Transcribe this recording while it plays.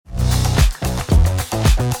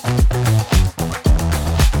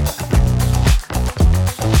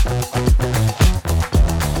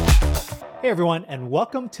everyone, and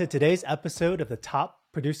welcome to today's episode of the Top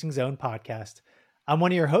Producing Zone podcast. I'm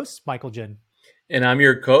one of your hosts, Michael Jin. And I'm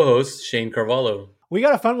your co-host, Shane Carvalho. We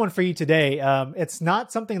got a fun one for you today. It's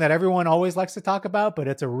not something that everyone always likes to talk about, but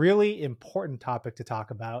it's a really important topic to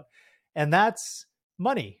talk about. And that's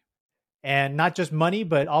money. And not just money,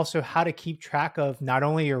 but also how to keep track of not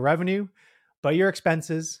only your revenue, but your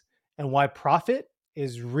expenses, and why profit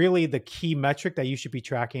is really the key metric that you should be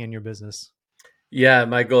tracking in your business. Yeah,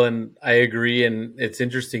 Michael, and I agree. And it's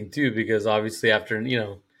interesting too, because obviously after,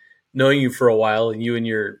 knowing you for a while and you and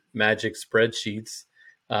your magic spreadsheets,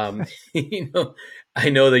 um, I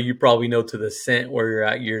know that you probably know to the cent where you're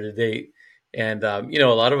at year to date. And, a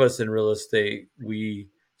lot of us in real estate,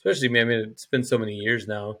 especially me, I mean, it's been so many years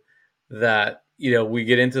now that, we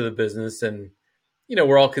get into the business and,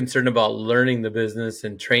 we're all concerned about learning the business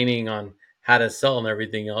and training on how to sell and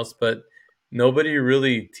everything else, but nobody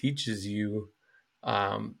really teaches you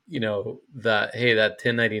that, hey, that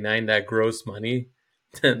 1099, that gross money,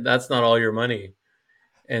 that's not all your money.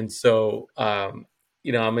 And so,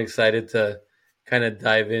 I'm excited to kind of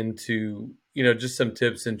dive into, just some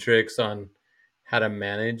tips and tricks on how to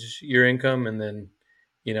manage your income. And then,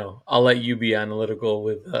 I'll let you be analytical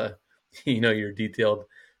with, your detailed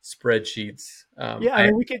spreadsheets. Yeah,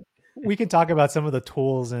 I mean, we can talk about some of the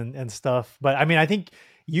tools and stuff, but I mean, I think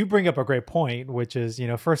you bring up a great point, which is,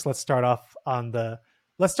 first let's start off I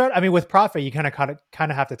mean, with profit, you kind of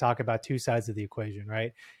have to talk about two sides of the equation,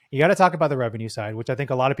 right? You got to talk about the revenue side, which I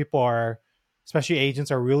think a lot of people are, especially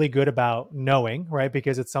agents, are really good about knowing, right?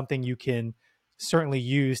 Because it's something you can certainly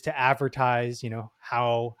use to advertise,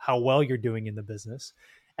 how well you're doing in the business.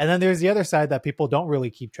 And then there's the other side that people don't really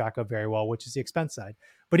keep track of very well, which is the expense side.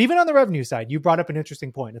 But even on the revenue side, you brought up an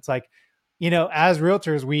interesting point. It's like, as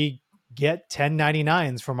realtors, we get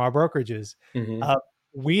 1099s from our brokerages. Mhm.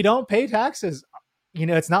 We don't pay taxes.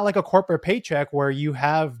 It's not like a corporate paycheck where you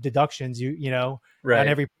have deductions, on Right.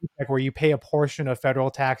 every paycheck where you pay a portion of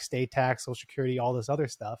federal tax, state tax, Social Security, all this other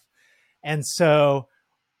stuff. And so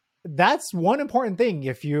that's one important thing.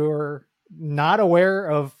 If you're not aware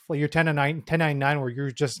of your 1099 where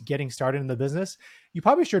you're just getting started in the business, you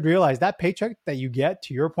probably should realize that paycheck that you get,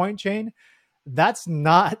 to your point, Shane, that's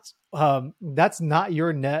not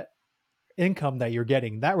your net income that you're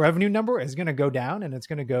getting. That revenue number is going to go down, and it's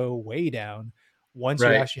going to go way down once you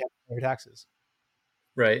Right. actually have to pay your taxes.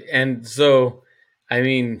 Right. And so, I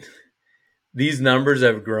mean, these numbers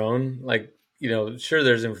have grown. Like, sure,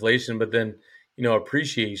 there's inflation, but then,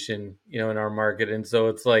 appreciation, in our market. And so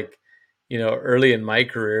it's like, early in my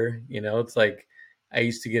career, it's like I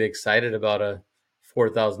used to get excited about a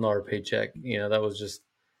 $4,000 paycheck. That was just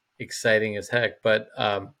exciting as heck. But,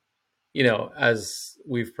 as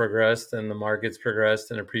we've progressed and the market's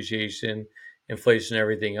progressed and appreciation, inflation,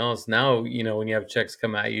 everything else, now, when you have checks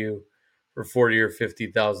come at you for $40,000 or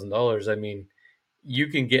 $50,000, I mean, you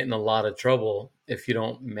can get in a lot of trouble if you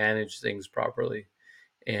don't manage things properly.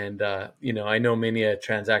 And, I know many a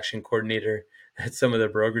transaction coordinator at some of the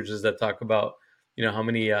brokerages that talk about, how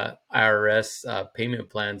many IRS payment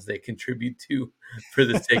plans they contribute to for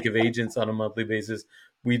the sake of agents on a monthly basis.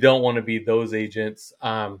 We don't want to be those agents.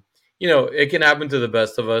 It can happen to the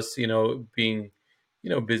best of us, being,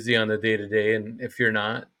 busy on the day to day. And if you're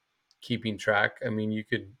not keeping track, I mean,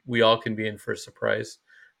 we all can be in for a surprise.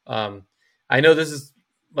 I know this is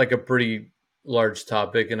like a pretty large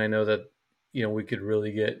topic, and I know that, we could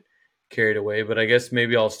really get carried away, but I guess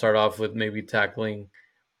maybe I'll start off with maybe tackling,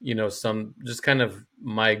 some just kind of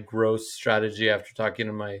my growth strategy after talking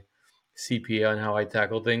to my CPA on how I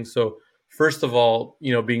tackle things. So first of all,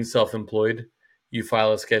 being self-employed, you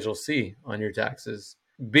file a Schedule C on your taxes.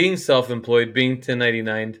 Being self-employed, being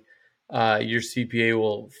 1099, your CPA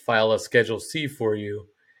will file a Schedule C for you.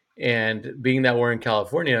 And being that we're in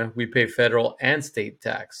California, we pay federal and state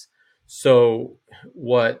tax. So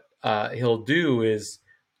what he'll do is,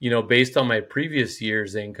 based on my previous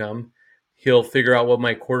year's income, he'll figure out what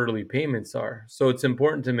my quarterly payments are. So it's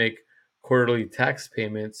important to make quarterly tax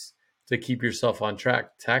payments to keep yourself on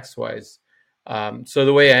track tax-wise. So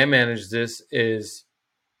the way I manage this is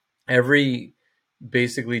every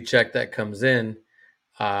basically check that comes in,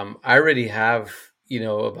 I already have,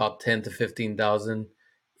 about 10 to 15,000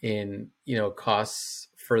 in, costs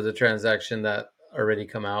for the transaction that already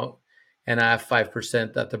come out. And I have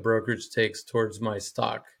 5% that the brokerage takes towards my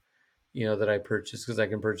stock, that I purchase, because I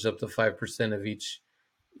can purchase up to 5% of each,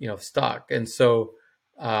 stock. And so,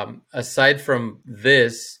 aside from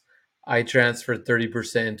this, I transfer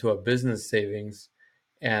 30% into a business savings,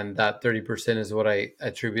 and that 30% is what I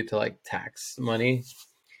attribute to like tax money.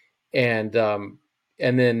 And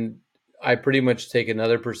then I pretty much take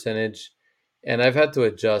another percentage and I've had to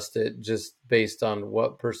adjust it just based on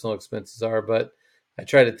what personal expenses are. But I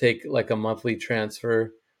try to take like a monthly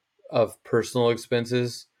transfer of personal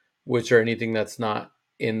expenses, which are anything that's not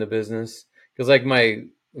in the business. Because like my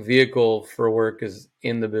vehicle for work is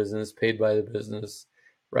in the business, paid by the business,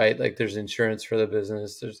 right? Like there's insurance for the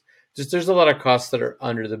business. There's a lot of costs that are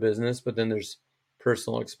under the business, but then there's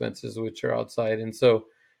personal expenses which are outside. And so,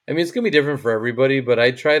 I mean, it's gonna be different for everybody, but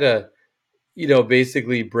I try to,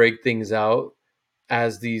 basically break things out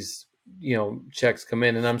as these, checks come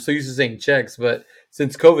in. And I'm so used to saying checks, but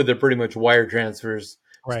since COVID, they're pretty much wire transfers.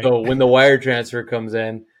 Right. So when the wire transfer comes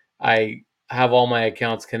in, I have all my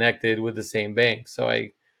accounts connected with the same bank. So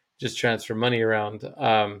I just transfer money around.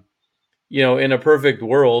 In a perfect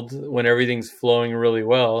world, when everything's flowing really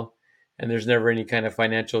well and there's never any kind of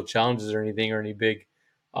financial challenges or anything or any big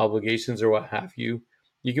obligations or what have you,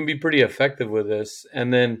 you can be pretty effective with this.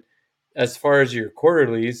 And then as far as your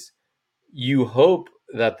quarterlies, you hope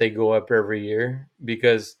that they go up every year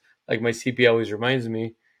because, like my CPA always reminds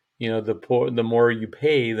me, the more you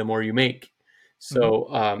pay, the more you make. Mhm.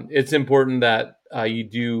 So it's important that you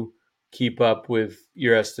do keep up with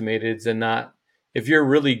your estimateds and not, if you're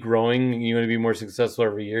really growing and you want to be more successful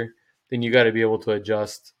every year, then you got to be able to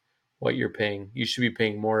adjust what you're paying. You should be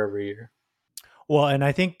paying more every year. Well, and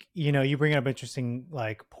I think, you bring up interesting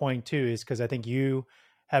like point too, is because I think you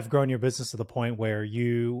have grown your business to the point where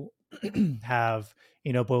you have,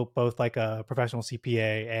 both like a professional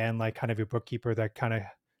CPA and like kind of your bookkeeper that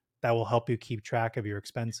will help you keep track of your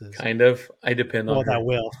expenses. Kind of. I depend on Well, that her.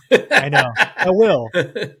 will. I know. That will.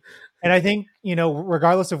 And I think,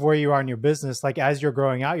 regardless of where you are in your business, like as you're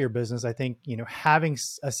growing out your business, I think, having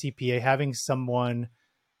a CPA, having someone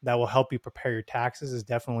that will help you prepare your taxes is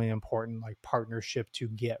definitely an important like partnership to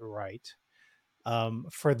get right.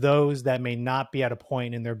 For those that may not be at a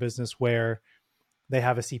point in their business where they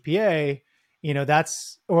have a CPA,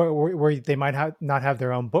 that's or where they might not have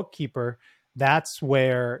their own bookkeeper. That's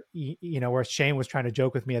where where Shane was trying to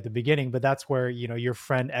joke with me at the beginning, but that's where your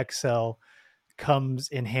friend Excel comes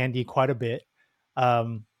in handy quite a bit.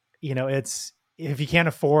 It's if you can't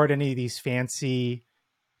afford any of these fancy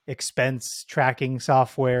expense tracking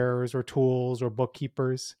softwares or tools or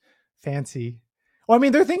bookkeepers, fancy. Well, I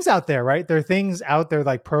mean, there are things out there, right? There are things out there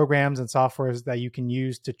like programs and softwares that you can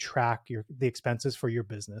use to track the expenses for your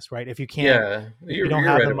business, right? Yeah, If you you're don't you're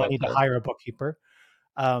have right the about money to that. hire a bookkeeper,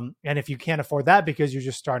 and if you can't afford that because you're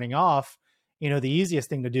just starting off, the easiest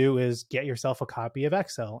thing to do is get yourself a copy of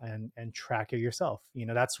Excel and track it yourself.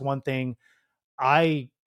 That's one thing I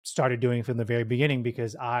started doing from the very beginning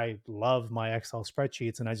because I love my Excel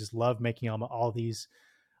spreadsheets and I just love making all these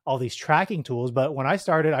tracking tools. But when I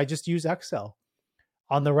started, I just use Excel.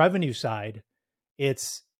 On the revenue side,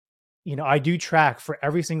 it's I do track for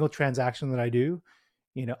every single transaction that I do.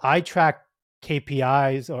 I track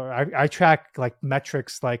KPIs or I track like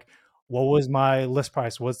metrics like what was my list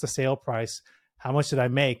price, what's the sale price, how much did I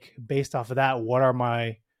make based off of that,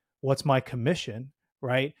 what's my commission,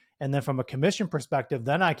 right? And then from a commission perspective,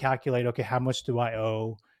 then I calculate, okay, how much do I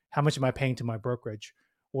owe? How much am I paying to my brokerage?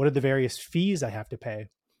 What are the various fees I have to pay?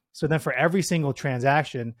 So then for every single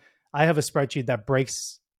transaction, I have a spreadsheet that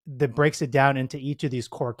breaks it down into each of these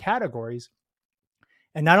core categories.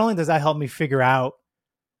 And not only does that help me figure out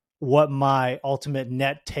what my ultimate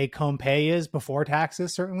net take home pay is before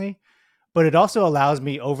taxes, certainly, but it also allows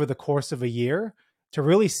me over the course of a year to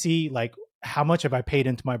really see like how much have I paid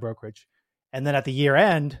into my brokerage. And then at the year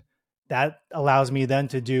end, that allows me then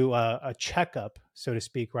to do a checkup, so to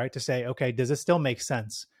speak, right? To say, okay, does it still make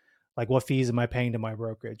sense? Like what fees am I paying to my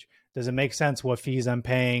brokerage? Does it make sense what fees I'm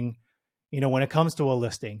paying, when it comes to a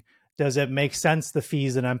listing? Does it make sense the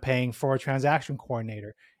fees that I'm paying for a transaction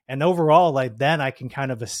coordinator? And overall, like then I can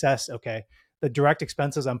kind of assess, okay, the direct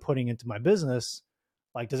expenses I'm putting into my business,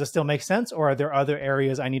 like, does it still make sense? Or are there other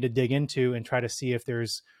areas I need to dig into and try to see if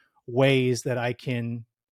there's ways that I can,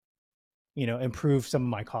 improve some of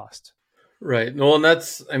my cost? Right. Well, and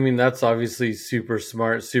that's obviously super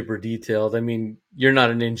smart, super detailed. I mean, you're not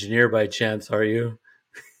an engineer by chance, are you?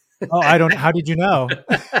 Oh, I don't, how did you know?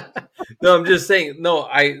 No, I'm just saying, no,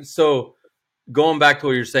 so going back to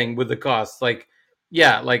what you're saying with the costs, like,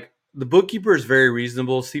 yeah, like the bookkeeper is very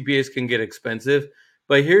reasonable. CPAs can get expensive.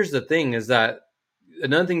 But here's the thing is that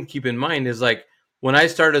another thing to keep in mind is like when I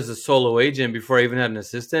started as a solo agent before I even had an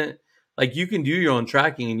assistant, like you can do your own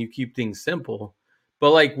tracking and you keep things simple.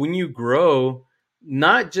 But like when you grow,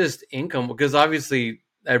 not just income, because obviously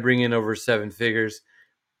I bring in over seven figures,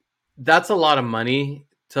 that's a lot of money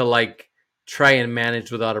to like try and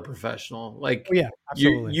manage without a professional. Oh Like yeah, you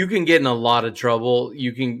absolutely. you can get in a lot of trouble.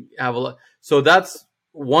 You can have a lot. So that's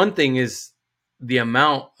one thing is the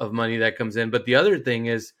amount of money that comes in. But the other thing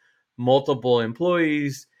is multiple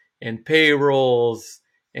employees and payrolls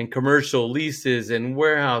and commercial leases and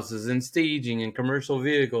warehouses and staging and commercial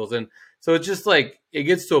vehicles. And so it's just like it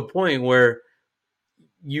gets to a point where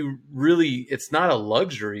you really, it's not a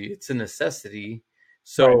luxury, it's a necessity. Right.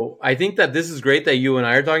 So I think that this is great that you and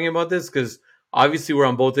I are talking about this, because obviously we're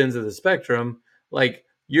on both ends of the spectrum. Like,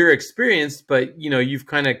 you're experienced, but you've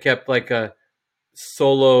kind of kept like a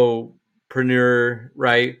solopreneur,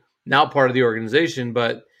 right? Now part of the organization,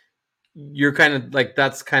 but you're kind of like,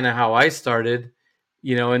 that's kind of how I started,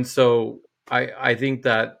 and so I think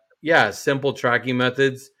that, yeah, simple tracking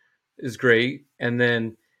methods is great. And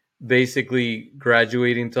then basically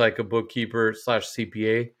graduating to like a bookkeeper slash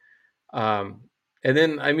CPA. Um, and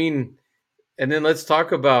then, I mean, and then let's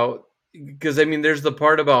talk about, because I mean, there's the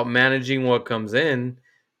part about managing what comes in,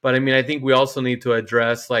 but I mean, I think we also need to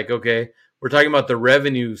address, like, okay, we're talking about the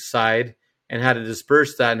revenue side and how to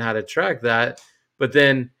disperse that and how to track that. But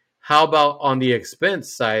then how about on the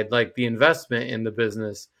expense side, like the investment in the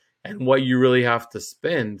business and what you really have to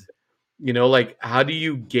spend? Like, how do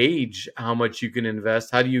you gauge how much you can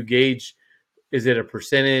invest? How do you gauge, is it a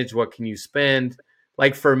percentage? What can you spend?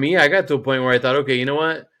 Like, for me, I got to a point where I thought, okay, you know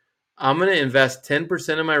what? I'm going to invest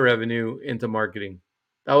 10% of my revenue into marketing.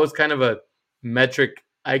 That was kind of a metric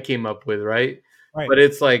I came up with, right? Right. But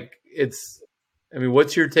it's like, I mean,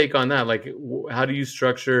 what's your take on that? Like, how do you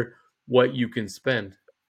structure what you can spend?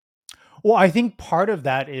 Well, I think part of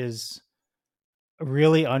that is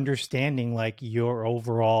really understanding like your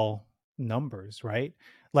overall numbers, right?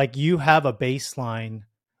 Like you have a baseline.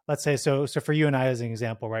 Let's say so for you and I as an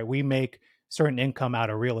example, right? We make certain income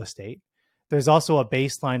out of real estate. There's also a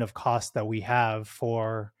baseline of costs that we have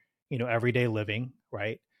for, everyday living,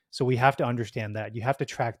 right? So we have to understand that. You have to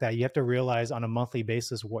track that. You have to realize on a monthly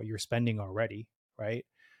basis what you're spending already, right?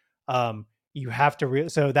 You have to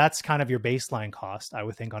so that's kind of your baseline cost, I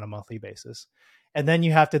would think, on a monthly basis. And then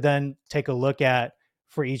you have to then take a look at,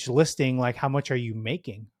 for each listing, like how much are you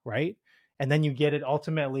making, right? And then you get it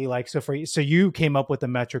ultimately, like, so you came up with a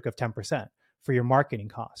metric of 10% for your marketing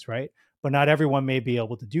costs, right? But not everyone may be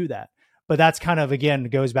able to do that. But that's kind of, again,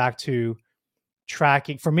 goes back to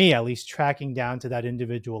tracking, for me at least, tracking down to that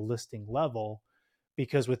individual listing level.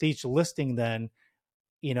 Because with each listing, then,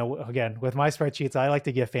 again, with my spreadsheets, I like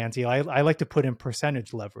to get fancy. I like to put in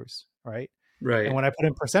percentage levers, right? And Right. when I put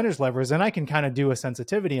in percentage levers, then I can kind of do a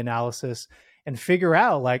sensitivity analysis and figure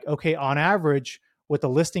out, like, okay, on average, with the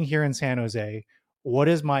listing here in San Jose, what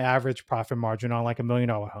is my average profit margin on like $1 million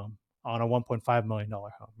home, on a $1.5 million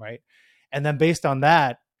home, right? And then based on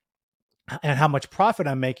that and how much profit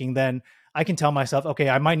I'm making, then I can tell myself, okay,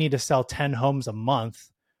 I might need to sell 10 homes a month,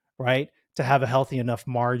 right? To have a healthy enough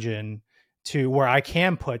margin to where I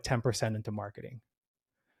can put 10% into marketing.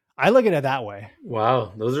 I look at it that way.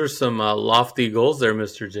 Wow. Those are some lofty goals there,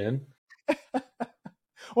 Mr. Jen.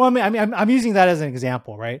 Well, I'm using that as an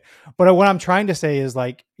example, right? But what I'm trying to say is,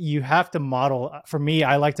 like, you have to model. For me,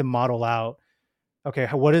 I like to model out, okay,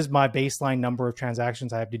 what is my baseline number of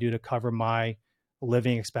transactions I have to do to cover my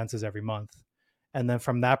living expenses every month? And then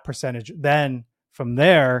from that percentage, then from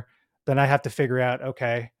there, then I have to figure out,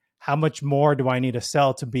 okay, how much more do I need to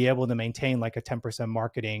sell to be able to maintain like a 10%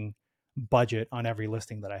 marketing budget on every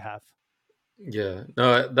listing that I have? Yeah,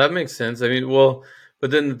 no, that makes sense. I mean, well,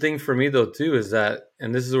 but then the thing for me though too is that,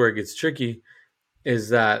 and this is where it gets tricky, is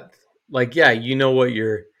that, like, yeah, you know what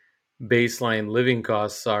your baseline living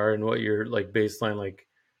costs are and what your like baseline like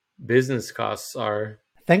business costs are.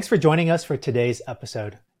 Thanks for joining us for today's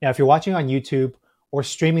episode. Now, if you're watching on YouTube or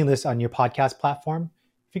streaming this on your podcast platform,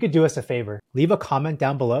 if you could do us a favor, leave a comment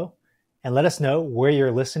down below and let us know where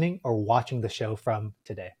you're listening or watching the show from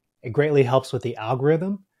today. It greatly helps with the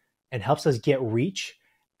algorithm and helps us get reach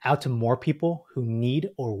out to more people who need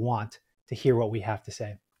or want to hear what we have to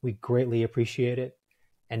say. We greatly appreciate it.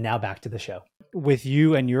 And now back to the show. With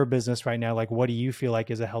you and your business right now, like, what do you feel like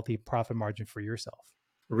is a healthy profit margin for yourself?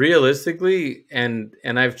 Realistically, and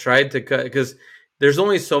I've tried to cut, because there's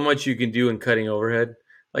only so much you can do in cutting overhead.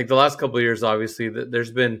 Like the last couple of years, obviously,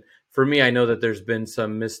 there's been, for me, I know that there's been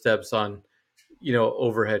some missteps on,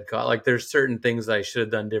 overhead cost. Like there's certain things I should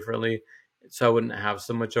have done differently so I wouldn't have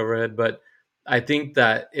so much overhead. But I think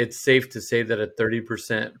that it's safe to say that a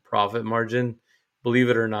 30% profit margin, believe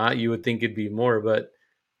it or not, you would think it'd be more, but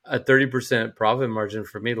a 30% profit margin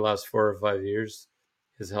for me the last 4 or 5 years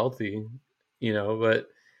is healthy, but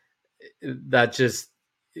that just,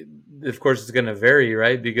 of course, it's going to vary,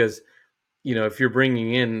 right? Because, if you're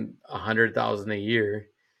bringing in 100,000 a year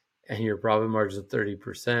and your profit margin is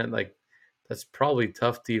 30%, like that's probably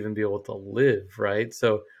tough to even be able to live, right?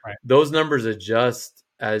 So Right. those numbers adjust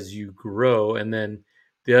as you grow. And then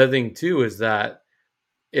the other thing too is that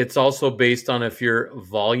it's also based on if you're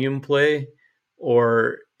volume play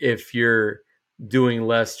or if you're doing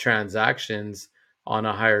less transactions on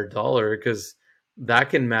a higher dollar, because that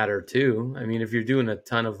can matter too. I mean, if you're doing a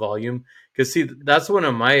ton of volume, because see, that's one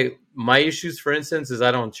of my issues, for instance, is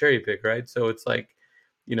I don't cherry pick, right? So it's like,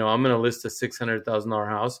 I'm going to list a $600,000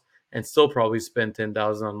 house and still probably spend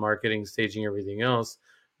 10,000 on marketing, staging, everything else.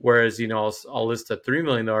 Whereas, I'll list a $3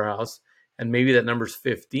 million house and maybe that number's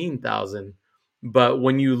 15,000. But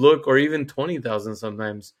when you look, or even 20,000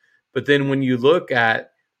 sometimes, but then when you look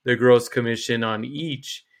at the gross commission on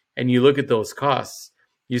each and you look at those costs,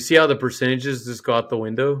 you see how the percentages just go out the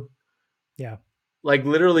window? Yeah. Like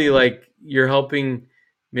literally, like you're helping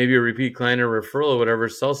maybe a repeat client or referral or whatever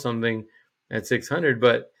sell something at 600,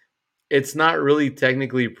 but it's not really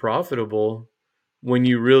technically profitable when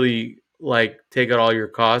you really like take out all your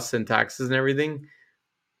costs and taxes and everything.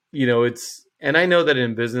 It's, and I know that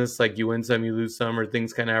in business, like you win some, you lose some, or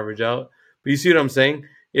things kind of average out. But you see what I'm saying?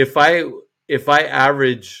 If I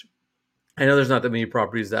average, I know there's not that many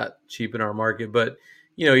properties that cheap in our market, but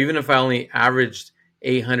even if I only averaged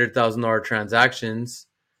 $800,000 transactions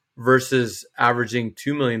versus averaging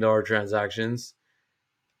 $2 million transactions,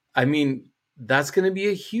 I mean, that's going to be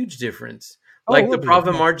a huge difference. Oh, it Like will be. Yeah. the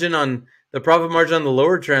profit margin on the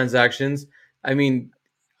lower transactions, I mean,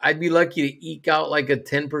 I'd be lucky to eke out like a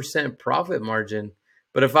 10% profit margin.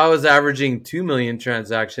 But if I was averaging 2 million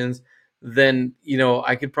transactions, then,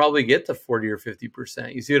 I could probably get to 40 or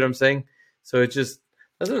 50%. You see what I'm saying? So that's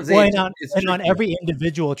what I'm Well, saying. It's and on tricky. every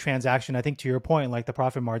individual transaction, I think to your point, like the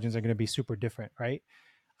profit margins are going to be super different, right?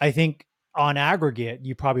 I think on aggregate,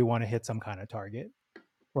 you probably want to hit some kind of target,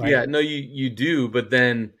 right? Yeah, no, you do, but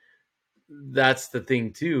then that's the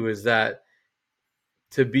thing too, is that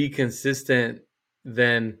to be consistent,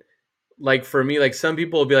 then like for me, like some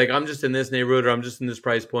people will be like, I'm just in this neighborhood or I'm just in this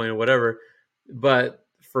price point or whatever. But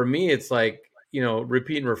for me, it's like,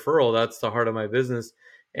 repeat and referral, that's the heart of my business.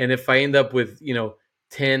 And if I end up with,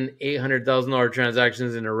 10, $800,000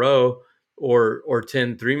 transactions in a row, or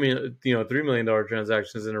 10, 3 million, $3 million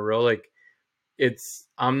transactions in a row, like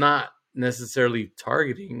I'm not necessarily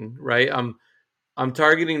targeting, right? I'm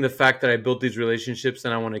targeting the fact that I built these relationships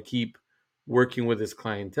and I want to keep working with this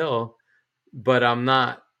clientele, but I'm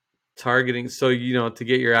not targeting. So, to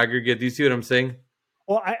get your aggregate, do you see what I'm saying?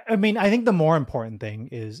 Well, I mean, I think the more important thing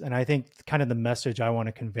is, and I think kind of the message I want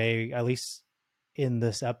to convey, at least in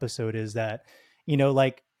this episode, is that,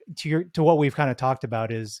 like to what we've kind of talked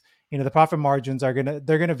about is, the profit margins they're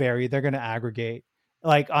gonna vary, they're gonna aggregate.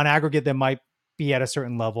 Like on aggregate, they might be at a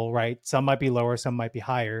certain level, right? Some might be lower, some might be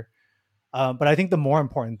higher. But I think the more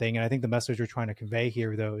important thing, and I think the message we're trying to convey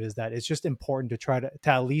here, though, is that it's just important to try to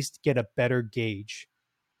at least get a better gauge,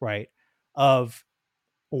 right, of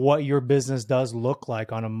what your business does look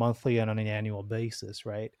like on a monthly and on an annual basis,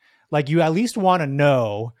 right? Like you at least want to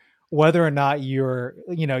know whether or not you're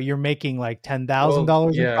making like ten thousand Well,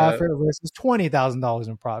 dollars in yeah, profit versus $20,000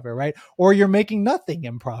 in profit, right? Or you're making nothing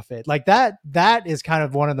in profit. Like that is kind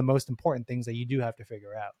of one of the most important things that you do have to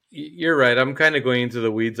figure out. you're right. I'm kind of going into the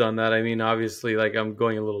weeds on that. I mean, obviously, like I'm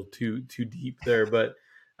going a little too deep there, but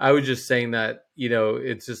I was just saying that,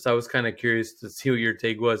 it's just I was kind of curious to see what your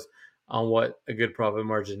take was on what a good profit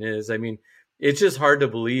margin is. I mean, it's just hard to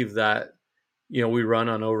believe that, we run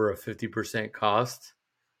on over a 50% cost.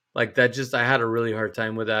 Like that, just I had a really hard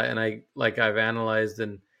time with that, and I've analyzed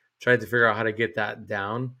and tried to figure out how to get that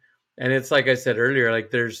down. And it's like I said earlier,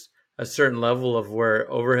 like there's a certain level of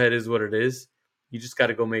where overhead is what it is. You just got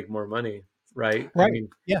to go make more money, right? I Right. mean,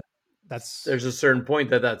 Yeah. That's there's a certain point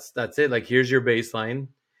that's it. Like here's your baseline,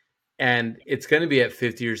 and it's going to be at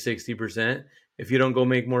 50 or 60% if you don't go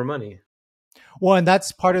make more money. well, and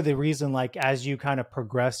that's part of the reason, like as you kind of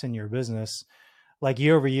progress in your business, like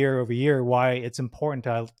year over year, why it's important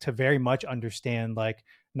to very much understand like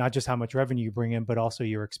not just how much revenue you bring in, but also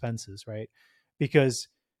your expenses, right? Because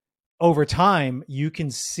over time you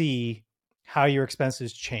can see how your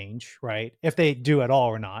expenses change, right? If they do at all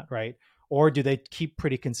or not, right? Or do they keep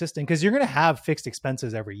pretty consistent? Because you're going to have fixed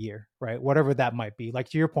expenses every year, right? Whatever that might be. Like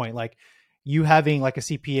to your point, like you having like a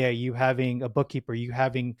CPA, you having a bookkeeper, you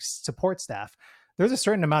having support staff, there's a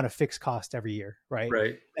certain amount of fixed cost every year, right?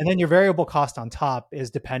 Right. And then your variable cost on top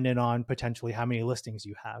is dependent on potentially how many listings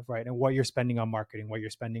you have, right? And what you're spending on marketing, what you're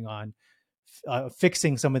spending on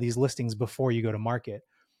fixing some of these listings before you go to market.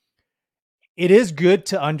 It is good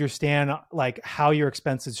to understand like how your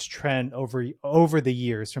expenses trend over the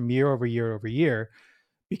years from year over year,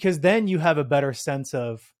 because then you have a better sense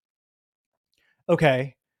of,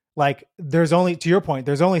 okay, like there's only, to your point,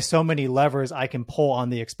 there's only so many levers I can pull on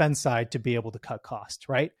the expense side to be able to cut costs,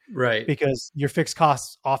 right? Right. Because your fixed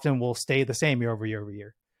costs often will stay the same year over year over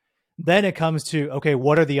year. Then it comes to, okay,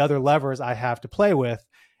 what are the other levers I have to play with?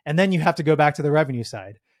 And then you have to go back to the revenue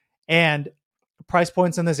side. And price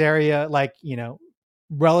points in this area, like,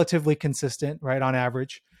 relatively consistent, right, on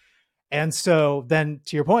average. And so then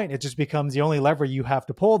to your point, it just becomes the only lever you have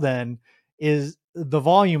to pull then is the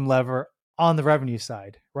volume lever on the revenue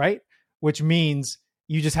side, right? Which means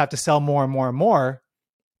you just have to sell more and more and more.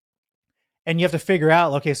 And you have to figure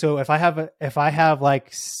out, okay, so if I have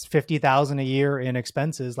like 50,000 a year in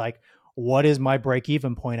expenses, like what is my break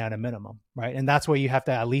even point at a minimum, right? And that's what you have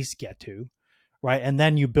to at least get to, right? And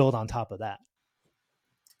then you build on top of that.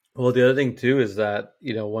 Well, the other thing too is that,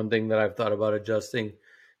 one thing that I've thought about adjusting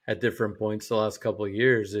at different points the last couple of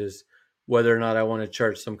years is whether or not I want to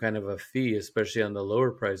charge some kind of a fee, especially on the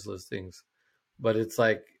lower price listings. But it's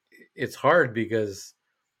like, it's hard because,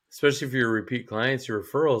 especially if you're repeat clients, your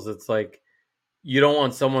referrals, it's like you don't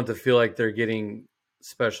want someone to feel like they're getting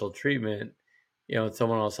special treatment, and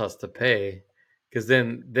someone else has to pay. Because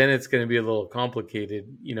then it's going to be a little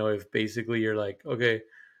complicated, if basically you're like, okay,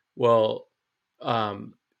 well,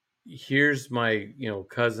 um, here's my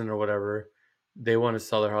cousin or whatever, they want to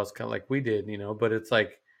sell their house kind of like we did, but it's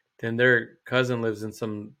like then their cousin lives in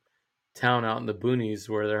some town out in the boonies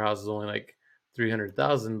where their house is only like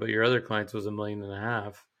 300,000, but your other clients was 1.5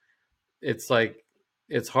 million. It's like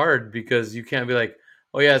it's hard because you can't be like,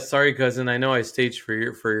 oh yeah, sorry cousin, I know I staged for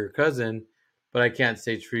your cousin, but I can't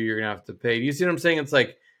stage for you, you're gonna have to pay. You see what I'm saying? It's like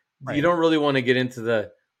you Right. don't really want to get into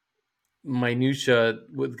the minutia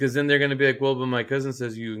because then they're going to be like, well, but my cousin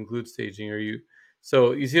says you include staging, or you.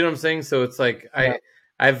 So you see what I'm saying? So it's like Yeah.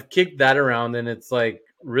 I've kicked that around, and it's like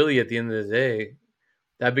really at the end of the day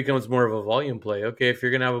that becomes more of a volume play. Okay, if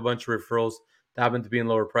you're going to have a bunch of referrals that happen to be in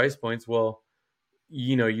lower price points, well,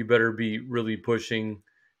 you better be really pushing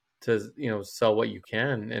to sell what you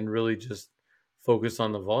can and really just focus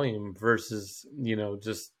on the volume versus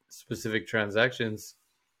just specific transactions.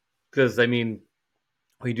 Because I mean,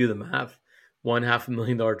 we do the math.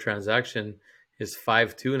 $500,000 transaction is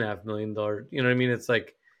five $2.5 million. You know what I mean? It's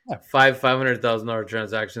like Yeah. $500,000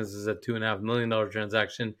 transactions is a $2.5 million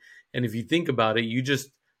transaction. And if you think about it, you just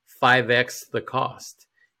 5x the cost.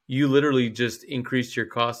 You literally just increased your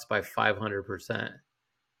costs by 500%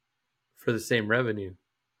 for the same revenue.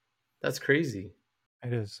 That's crazy.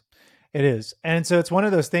 It is. It is. And so it's one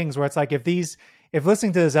of those things where it's like if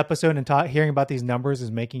listening to this episode and hearing about these numbers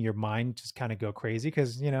is making your mind just kind of go crazy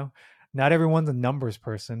because, not everyone's a numbers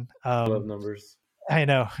person. I love numbers. I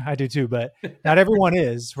know, I do too, but not everyone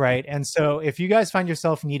is, right? And so if you guys find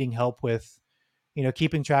yourself needing help with,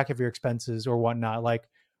 keeping track of your expenses or whatnot, like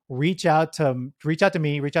reach out to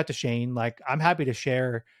me, reach out to Shane. Like I'm happy to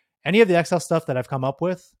share any of the Excel stuff that I've come up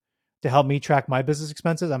with to help me track my business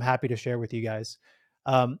expenses. I'm happy to share with you guys.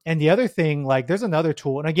 And the other thing, like there's another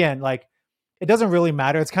tool, and again, like it doesn't really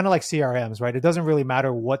matter. It's kind of like CRMs, right? It doesn't really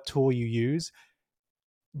matter what tool you use.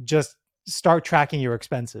 Just start tracking your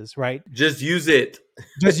expenses, right? Just use it.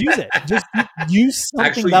 Just use it. Just use something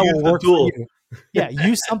Actually, that use will the work for tool. you. Yeah,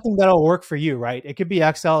 use something that'll work for you, right? It could be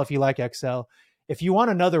Excel if you like Excel. If you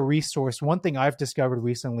want another resource, one thing I've discovered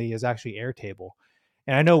recently is actually Airtable.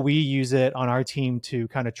 And I know we use it on our team to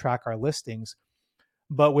kind of track our listings.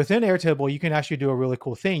 But within Airtable, you can actually do a really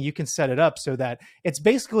cool thing. You can set it up so that it's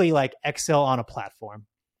basically like Excel on a platform.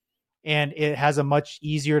 And it has a much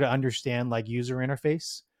easier to understand like user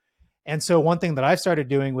interface. And so one thing that I've started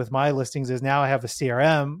doing with my listings is now I have a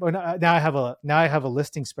CRM, or now I have a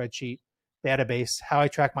listing spreadsheet database, how I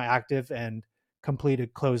track my active and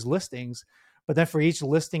completed closed listings. But then for each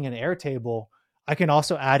listing in Airtable, I can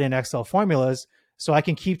also add in Excel formulas so I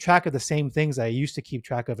can keep track of the same things I used to keep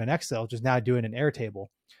track of in Excel, just now do it in Airtable.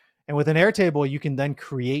 And with an Airtable, you can then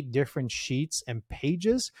create different sheets and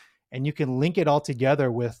pages, and you can link it all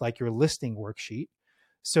together with like your listing worksheet.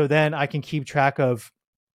 So then I can keep track of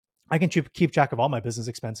all my business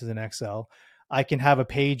expenses in Excel. I can have a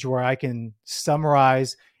page where I can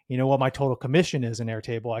summarize, what my total commission is in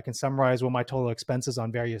Airtable. I can summarize what my total expenses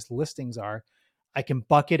on various listings are. I can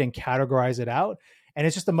bucket and categorize it out. And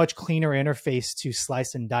it's just a much cleaner interface to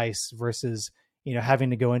slice and dice versus, having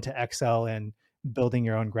to go into Excel and building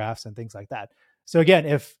your own graphs and things like that. So again,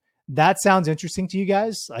 if that sounds interesting to you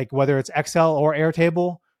guys, like whether it's Excel or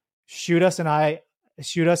Airtable, shoot us and I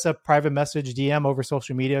shoot us a private message, DM over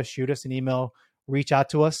social media, shoot us an email, reach out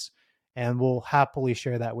to us, and we'll happily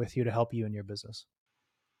share that with you to help you in your business.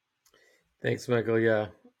 Thanks, Michael. Yeah,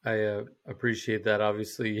 I appreciate that.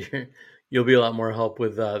 Obviously, you'll be a lot more help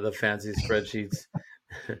with the fancy spreadsheets.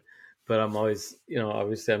 but I'm always,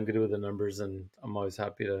 obviously I'm good with the numbers, and I'm always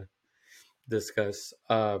happy to discuss.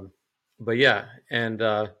 But yeah, and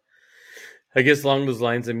I guess along those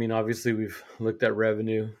lines, I mean, obviously we've looked at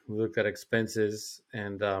revenue, we looked at expenses,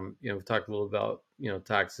 and we've talked a little about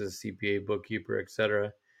taxes, CPA, bookkeeper,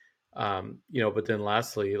 etc. But then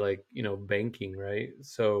lastly, like banking, right?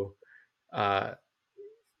 So uh,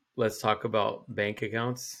 let's talk about bank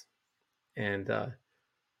accounts, and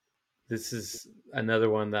this is another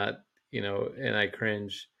one that and I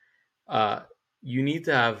cringe. Uh, you need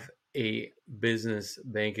to have a business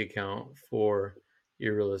bank account for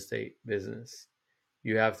your real estate business.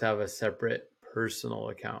 You have to have a separate personal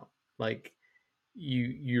account. Like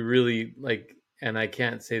you really like, and I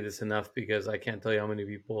can't say this enough because I can't tell you how many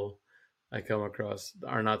people I come across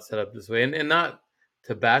are not set up this way. And not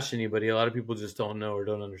to bash anybody, a lot of people just don't know or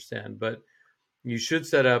don't understand. But you should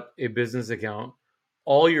set up a business account.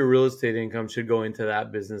 All your real estate income should go into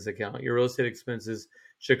that business account. Your real estate expenses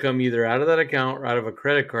should come either out of that account or out of a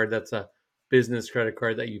credit card that's a business credit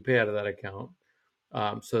card that you pay out of that account,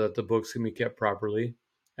 so that the books can be kept properly.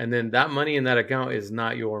 And then that money in that account is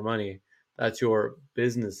not your money, that's your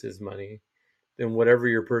business's money. Then whatever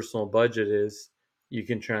your personal budget is, you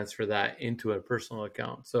can transfer that into a personal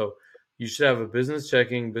account. So you should have a business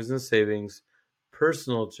checking, business savings,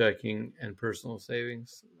 personal checking, and personal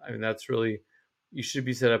savings. I mean, that's really, you should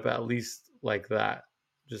be set up at least like that,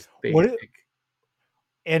 just What basic.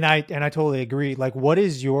 and I totally agree. Like, what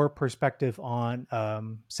is your perspective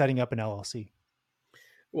on setting up an LLC?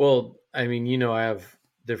 Well, I mean, I have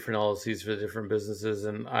different LLCs for different businesses,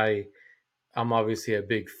 and I'm obviously a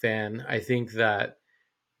big fan. I think that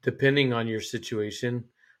depending on your situation,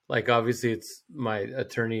 like obviously it's my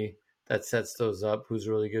attorney that sets those up, who's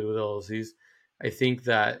really good with LLCs. I think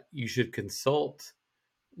that you should consult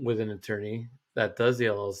with an attorney that does the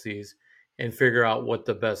LLCs and figure out what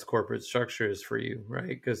the best corporate structure is for you, right?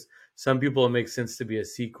 Because some people it makes sense to be a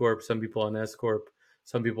C corp, some people an S corp,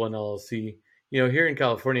 some people an LLC. Here in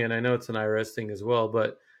California, and I know it's an IRS thing as well,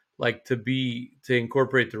 but like to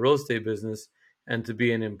incorporate the real estate business and to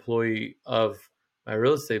be an employee of my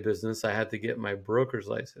real estate business, I had to get my broker's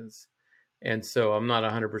license. And so I'm not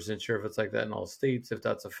 100% sure if it's like that in all states, if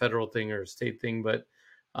that's a federal thing or a state thing, but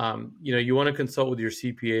you want to consult with your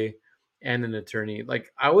CPA and an attorney.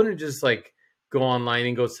 Like I wouldn't just like go online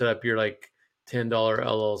and go set up your like $10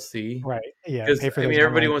 LLC, Right. Yeah. because Pay for I those mean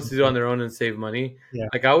everybody online wants things. to do it on their own and save money. Yeah.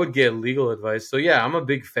 Like I would get legal advice. So yeah, I'm a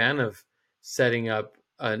big fan of setting up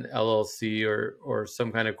an LLC or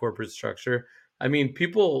some kind of corporate structure. I mean,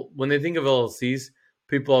 people when they think of LLCs,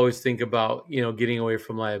 people always think about getting away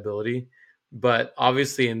from liability, but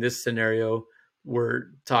obviously in this scenario,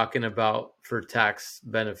 we're talking about for tax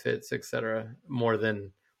benefits, etc., more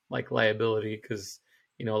than like liability, because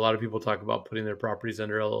a lot of people talk about putting their properties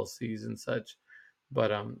under LLCs and such.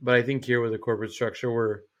 But I think here with the corporate structure,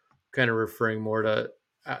 we're kind of referring more to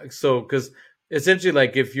so because essentially,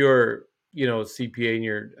 like if you're CPA and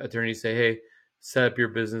your attorney say, hey, set up your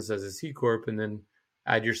business as a C corp and then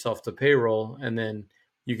add yourself to payroll, and then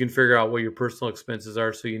you can figure out what your personal expenses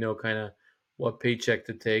are, so you know kind of what paycheck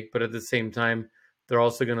to take. But at the same time, they're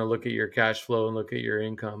also going to look at your cash flow and look at your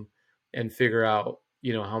income and figure out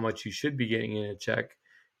how much you should be getting in a check,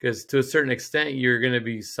 because to a certain extent you're going to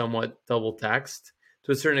be somewhat double taxed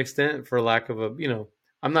to a certain extent, for lack of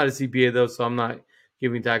I'm not a CPA though, so I'm not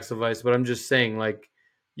giving tax advice, but I'm just saying like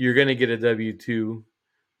you're going to get a W-2,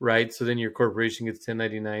 right? So then your corporation gets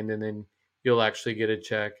 1099, and then you'll actually get a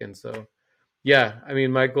check. And so yeah, I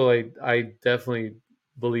mean, Michael, I definitely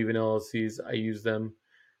believe in LLCs. I use them.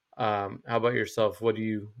 How about yourself? What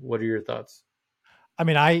are your thoughts? I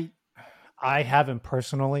mean, I haven't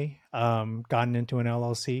personally gotten into an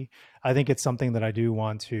LLC. I think it's something that I do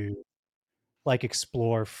want to like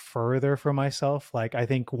explore further for myself. Like I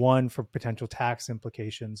think one for potential tax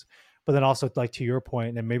implications, but then also like to your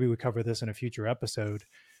point, and maybe we cover this in a future episode,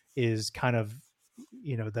 is kind of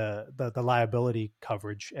the liability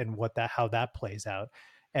coverage and what that how that plays out.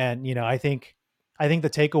 And I think the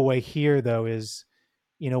takeaway here though is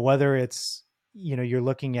whether it's you're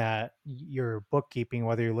looking at your bookkeeping,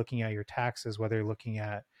 whether you're looking at your taxes, whether you're looking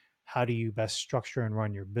at how do you best structure and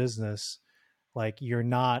run your business, like you're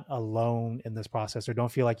not alone in this process, or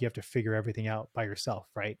don't feel like you have to figure everything out by yourself,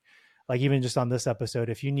 right? Like even just on this episode,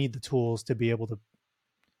 if you need the tools to be able to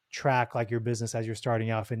track like your business as you're starting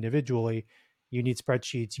off individually, you need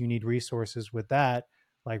spreadsheets, you need resources with that,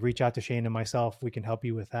 like reach out to Shane and myself, we can help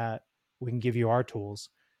you with that. We can give you our tools.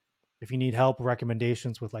 If you need help,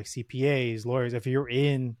 recommendations with like CPAs, lawyers, if you're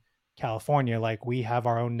in California, like we have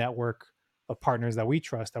our own network of partners that we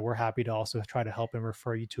trust that we're happy to also try to help and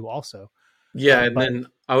refer you to also. Yeah, and But then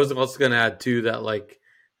I was also gonna add too that like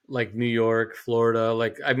New York, Florida,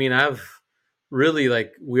 like I mean I've really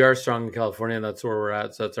like we are strong in California and that's where we're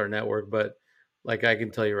at, so that's our network. But like I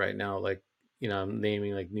can tell you right now, like I'm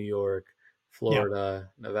naming like New York, yeah, Florida,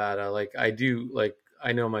 Nevada, like I do like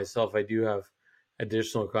I know myself I do have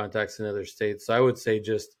additional contacts in other states. So I would say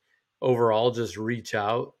just overall just reach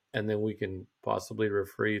out and then we can possibly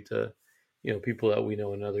refer you to people that we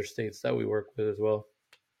know in other states that we work with as well.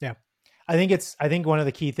 yeah. I think one of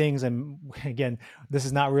the key things, and again, this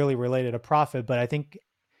is not really related to profit, but I think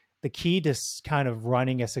the key to kind of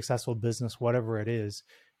running a successful business, whatever it is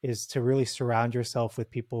to really surround yourself with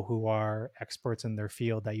people who are experts in their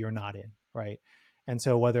field that you're not in, right? And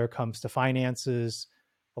so whether it comes to finances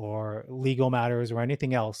or legal matters or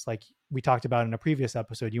anything else, like we talked about in a previous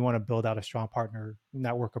episode, you want to build out a strong partner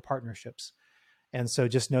network of partnerships. And so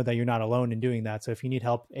just know that you're not alone in doing that. So if you need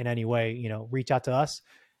help in any way, reach out to us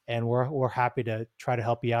and we're happy to try to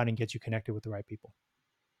help you out and get you connected with the right people.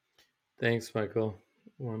 Thanks, Michael.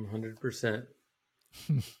 100%.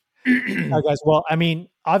 All right, guys. Well, I mean,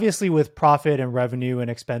 obviously, with profit and revenue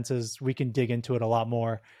and expenses, we can dig into it a lot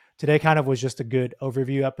more. Today kind of was just a good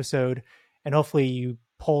overview episode, and hopefully, you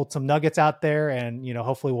pulled some nuggets out there. And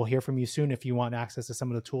hopefully, we'll hear from you soon if you want access to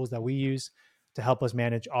some of the tools that we use to help us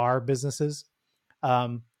manage our businesses.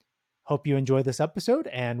 Um, hope you enjoyed this episode,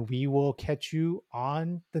 and we will catch you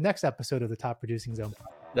on the next episode of the Top Producing Zone.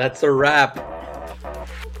 That's a wrap.